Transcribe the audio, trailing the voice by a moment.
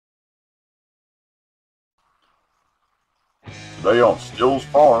Today on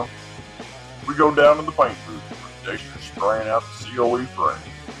Steelsfarm, we go down to the paint booth where Dexter's spraying out the COE frame.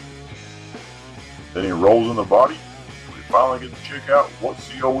 Then he rolls in the body, and we finally get to check out what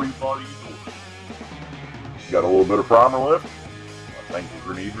COE body he's ordering. Got a little bit of primer left. I think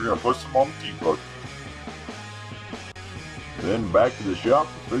we're going to put some on the T-plug. Then back to the shop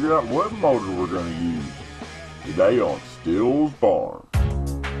to figure out what motor we're going to use. Today on Steelsfarm.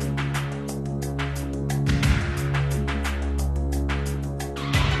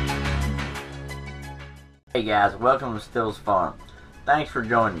 Hey guys, welcome to Steelsfarm. Thanks for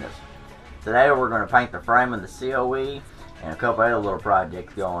joining us. Today we're going to paint the frame of the COE and a couple other little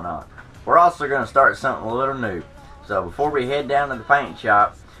projects going on. We're also going to start something a little new. So before we head down to the paint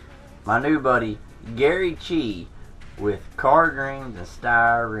shop, my new buddy Gary Chi with Dreams In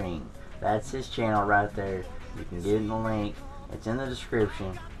Styrene. That's his channel right there. You can get the link. It's in the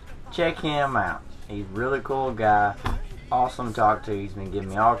description. Check him out. He's a really cool guy. Awesome to talk to. He's been giving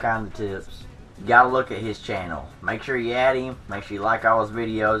me all kinds of tips. You gotta look at his channel. Make sure you add him. Make sure you like all his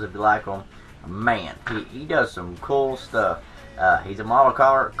videos if you like them. Man, he does some cool stuff. He's a model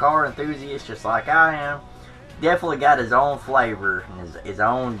car enthusiast just like I am. Definitely got his own flavor and his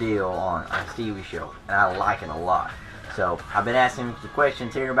own deal on his TV show. And I like it a lot. So I've been asking him some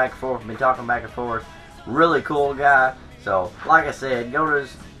questions here back and forth. I've been talking back and forth. Really cool guy. So like I said, go to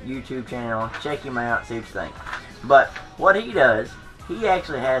his YouTube channel. Check him out. See what you think. But what he does, he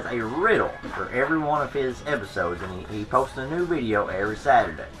actually has a riddle for every one of his episodes, and he posts a new video every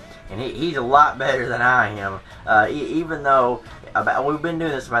Saturday. And he's a lot better than I am. Even though we've been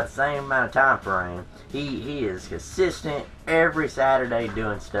doing this about the same amount of time frame, he is consistent every Saturday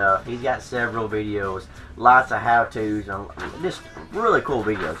doing stuff. He's got several videos, lots of how-tos, and just really cool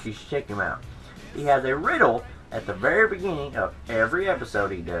videos. You should check him out. He has a riddle at the very beginning of every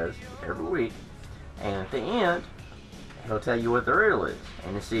episode he does, every week, and at the end, he'll tell you what the riddle is,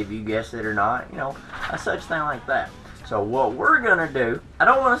 and to see if you guess it or not, you know, a such thing like that. So what we're gonna do, I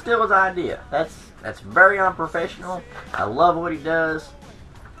don't want to steal his idea. That's very unprofessional. I love what he does.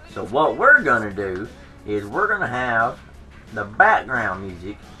 So what we're gonna do is we're gonna have the background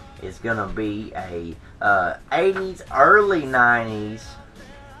music is gonna be a 80s, early 90s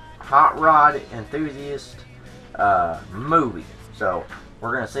hot rod enthusiast movie. So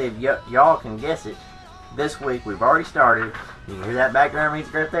we're gonna see if y'all can guess it. This week we've already started. You can hear that background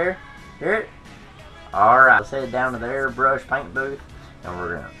music right there? Hear it? Alright, let's head down to the airbrush paint booth and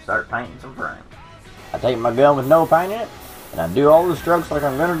we're going to start painting some frames. I take my gun with no paint in it and I do all the strokes like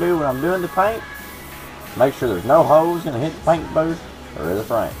I'm going to do when I'm doing the paint. Make sure there's no hose going to hit the paint booth or the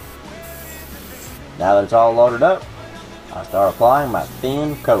frame. Now that it's all loaded up, I start applying my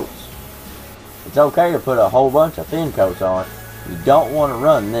thin coats. It's okay to put a whole bunch of thin coats on. You don't want to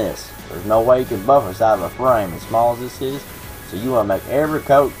run this. There's no way you can buff inside of a frame as small as this is, so you want to make every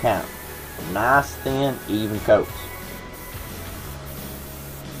coat count. Nice, thin, even coats.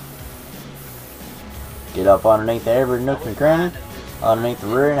 Get up underneath every nook and cranny, underneath the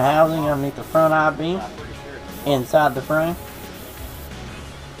rear end housing, underneath the front I-beam, inside the frame.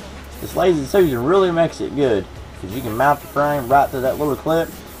 This Lazy Susan really makes it good, because you can mount the frame right to that little clip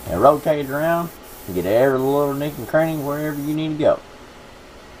and rotate it around and get every little nook and cranny wherever you need to go.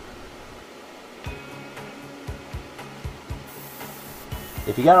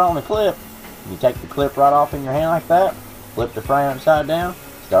 If you got it on the clip, you take the clip right off in your hand like that, flip the frame upside down,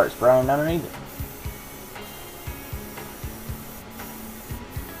 start spraying underneath it.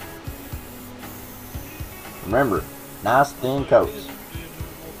 Remember, nice thin coats.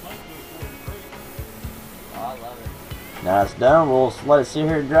 Now it's done, we'll let it sit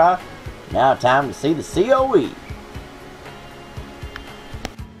here and dry. Now time to see the COE.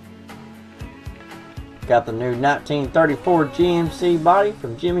 Got the new 1934 GMC body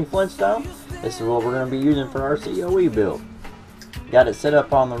from Jimmy Flinstone. This is what we're going to be using for our COE build. Got it set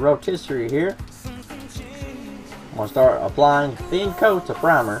up on the rotisserie here. I'm going to start applying thin coats of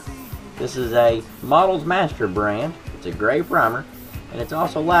primer. This is a Models Master brand. It's a gray primer, and it's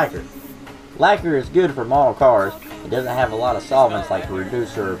also lacquer. Lacquer is good for model cars. It doesn't have a lot of solvents like a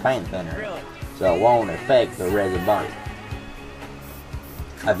reducer or paint thinner, so it won't affect the resin body.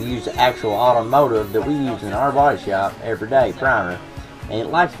 I've used the actual automotive that we use in our body shop every day primer, and it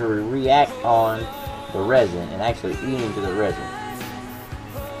likes to react on the resin and actually eat into the resin.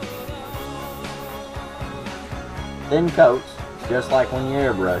 Thin coats, just like when you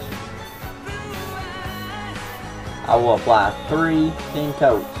airbrush. I will apply 3 thin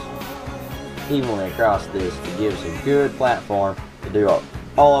coats evenly across this to give us a good platform to do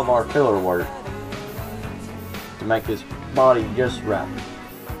all of our filler work to make this body just right.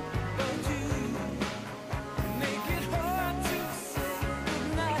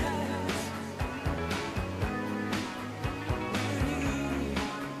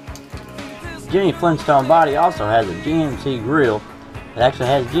 Jimmy Flinstone body also has a GMC grill. It actually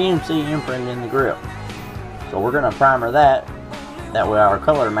has GMC imprinted in the grill. So we're going to primer that. That way our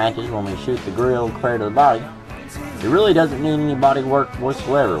color matches when we shoot the grill clear to the body. It really doesn't need any body work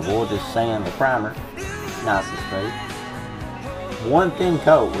whatsoever. We'll just sand the primer nice and smooth. One thin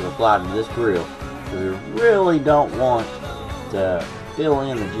coat was applied to this grill. We really don't want to fill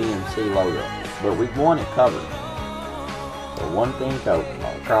in the GMC logo, but we want it covered. So one thin coat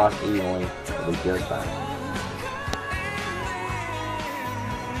all across evenly will be just fine.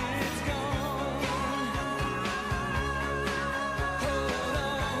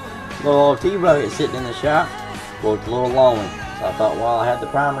 Little T-bucket sitting in the shop looked a little lonely, so I thought while I had the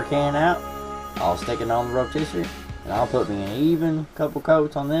primer can out, I'll stick it on the rotisserie and I'll put me an even couple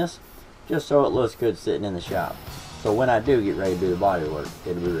coats on this just so it looks good sitting in the shop. So when I do get ready to do the body work,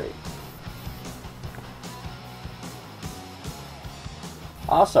 it'll be ready.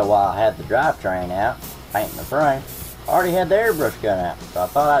 Also, while I had the drivetrain out, painting the frame, I already had the airbrush gun out, so I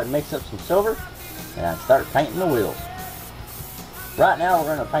thought I'd mix up some silver and I'd start painting the wheels. Right now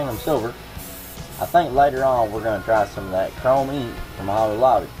we're going to paint them silver. I think later on we're going to try some of that chrome ink from Hobby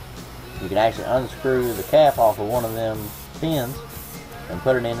Lobby. You can actually unscrew the cap off of one of them pins and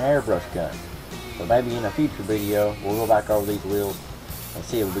put it in an airbrush gun. So maybe in a future video we'll go back over these wheels and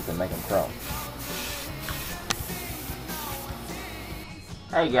see if we can make them chrome.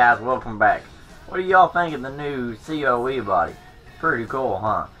 Hey guys, welcome back. What do y'all think of the new COE body? Pretty cool,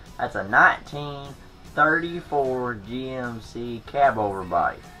 huh? That's a 1934 GMC Cabover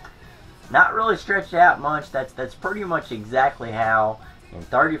body. Not really stretched out much. That's pretty much exactly how in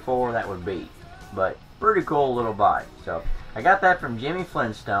 34 that would be. But pretty cool little body. So I got that from Jimmy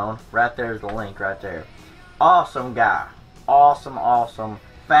Flinstone. Right there's the link right there. Awesome guy. Awesome.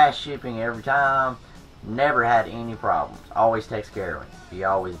 Fast shipping every time. Never had any problems. Always takes care of me. He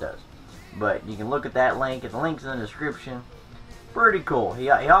always does. But you can look at that link, and the link's in the description. Pretty cool. He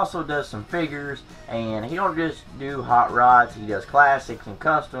also does some figures, and he don't just do hot rods. He does classics and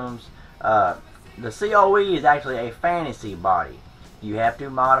customs. The COE is actually a fantasy body. You have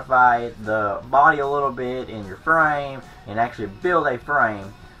to modify the body a little bit in your frame and actually build a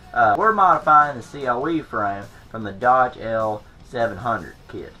frame. We're modifying the COE frame from the Dodge L700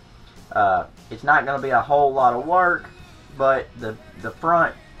 kit. It's not going to be a whole lot of work, but the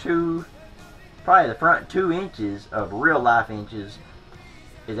front two 2 inches of real life inches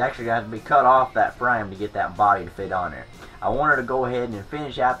is actually going to have to be cut off that frame to get that body to fit on there. I wanted to go ahead and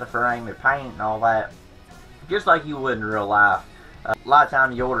finish out the frame and paint and all that, just like you would in real life. A lot of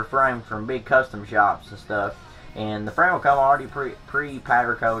times you order frames from big custom shops and stuff, and the frame will come already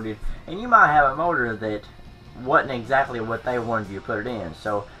pre-powder coated, and you might have a motor that wasn't exactly what they wanted you to put it in.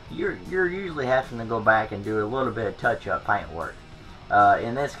 So you're usually having to go back and do a little bit of touch-up paint work.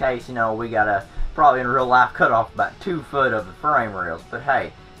 In this case, you know, we gotta probably in real life cut off about 2 foot of the frame rails. But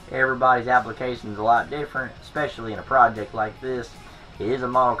hey, everybody's application is a lot different, especially in a project like this. It is a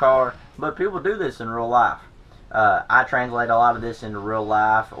model car, but people do this in real life. I translate a lot of this into real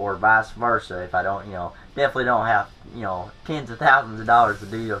life, or vice versa. If I don't, you know, definitely don't have, you know, tens of thousands of dollars to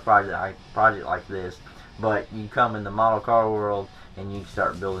do a project like this. But you come in the model car world and you can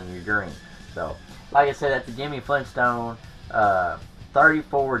start building your dream. So, like I said, that's the Jimmy Flinstone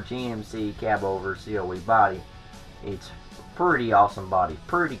 34 GMC Cabover COE body. It's pretty awesome body,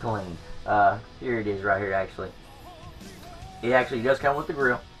 pretty clean. Here it is right here actually. It actually does come with the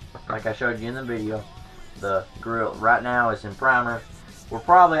grill, like I showed you in the video. The grill right now is in primer. We're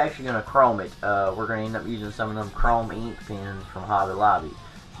probably actually going to chrome it. We're going to end up using some of them chrome ink pens from Hobby Lobby.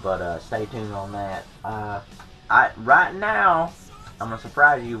 But stay tuned on that. Right now, I'm going to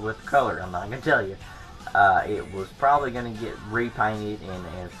surprise you with the color. I'm not going to tell you. It was probably going to get repainted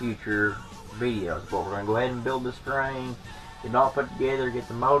in future videos. But we're going to go ahead and build this frame, get it all put together, get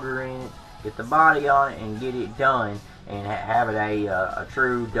the motor in it, get the body on it, and get it done. And have it a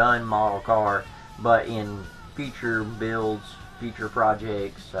true done model car. But in future builds, future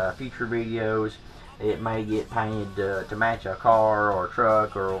projects, future videos, it may get painted to match a car or a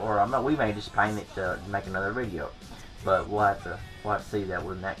truck, or we may just paint it to make another video. But we'll have to see that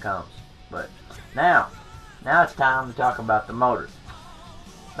when that comes. But now it's time to talk about the motor.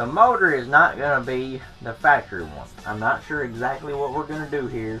 The motor is not going to be the factory one. I'm not sure exactly what we're going to do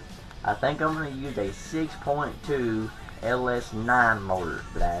here. I think I'm going to use a 6.2 LS9 motor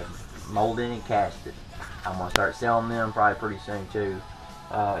that I've molded and casted. I'm going to start selling them probably pretty soon too.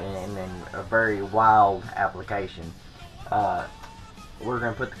 And a very wild application. We're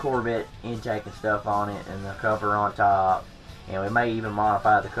going to put the Corvette intake and stuff on it, and the cover on top, and we may even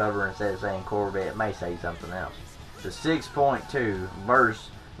modify the cover. Instead of saying Corvette, it may say something else. The 6.2 versus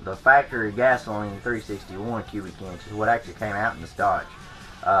the factory gasoline 361 cubic inch is what actually came out in the Dodge.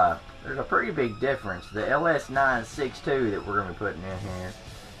 There's a pretty big difference. The LS962 that we're going to be putting in here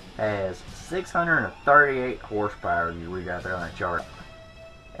has 638 horsepower, if you read out there on that chart,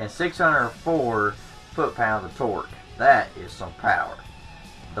 and 604 foot-pounds of torque. That is some power.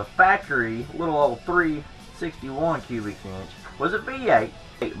 The factory little old 361 cubic inch was a V8,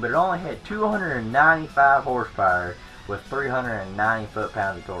 but it only had 295 horsepower with 390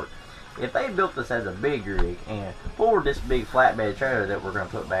 foot-pounds of torque. If they built this as a big rig and pulled this big flatbed trailer that we're going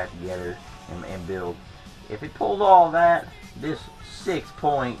to put back together and build, if it pulled all that, this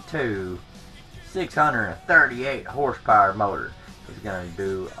 6.2 638 horsepower motor is going to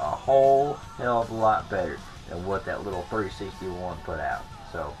do a whole hell of a lot better than what that little 361 put out.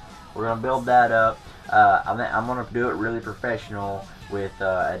 So we're going to build that up. I'm going to do it really professional with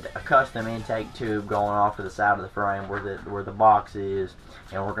a custom intake tube going off to the side of the frame where the box is,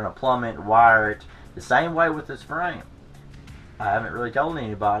 and we're going to plumb it and wire it the same way with this frame. I haven't really told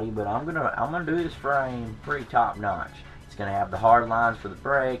anybody, but I'm gonna do this frame pretty top notch. It's gonna have the hard lines for the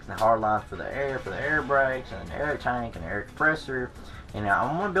brakes, and the hard lines for the air brakes, and an air tank, and an air compressor. And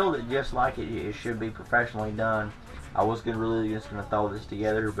I'm gonna build it just like it should be professionally done. I was really just gonna throw this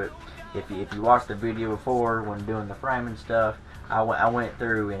together, but if you watched the video before when doing the framing stuff, I went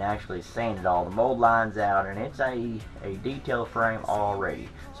through and actually sanded all the mold lines out, and it's a detailed frame already.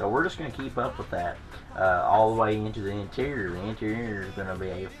 So we're just gonna keep up with that all the way into the interior. The interior is gonna be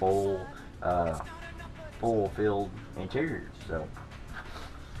a full filled interior.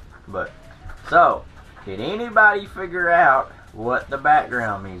 So did anybody figure out what the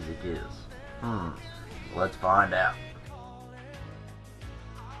background music is? Let's find out.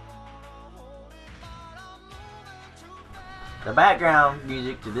 The background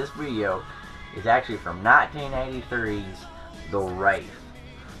music to this video is actually from 1983's The Wraith.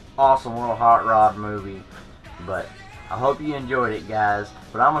 Awesome little hot rod movie, but I hope you enjoyed it, guys.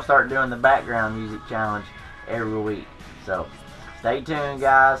 But I'm going to start doing the background music challenge every week. So stay tuned,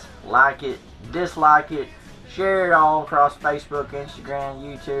 guys. Like it, dislike it, share it all across Facebook, Instagram,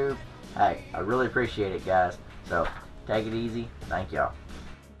 YouTube. Hey, I really appreciate it, guys. So take it easy. Thank y'all.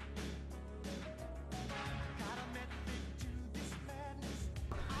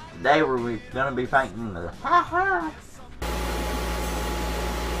 Today we're going to be painting the I'm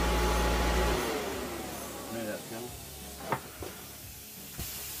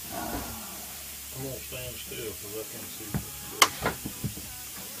gonna stand still because I can't see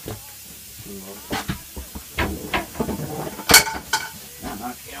what's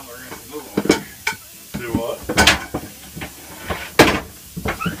my camera in the movie. Do what?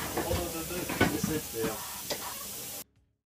 What does it do? It sits there.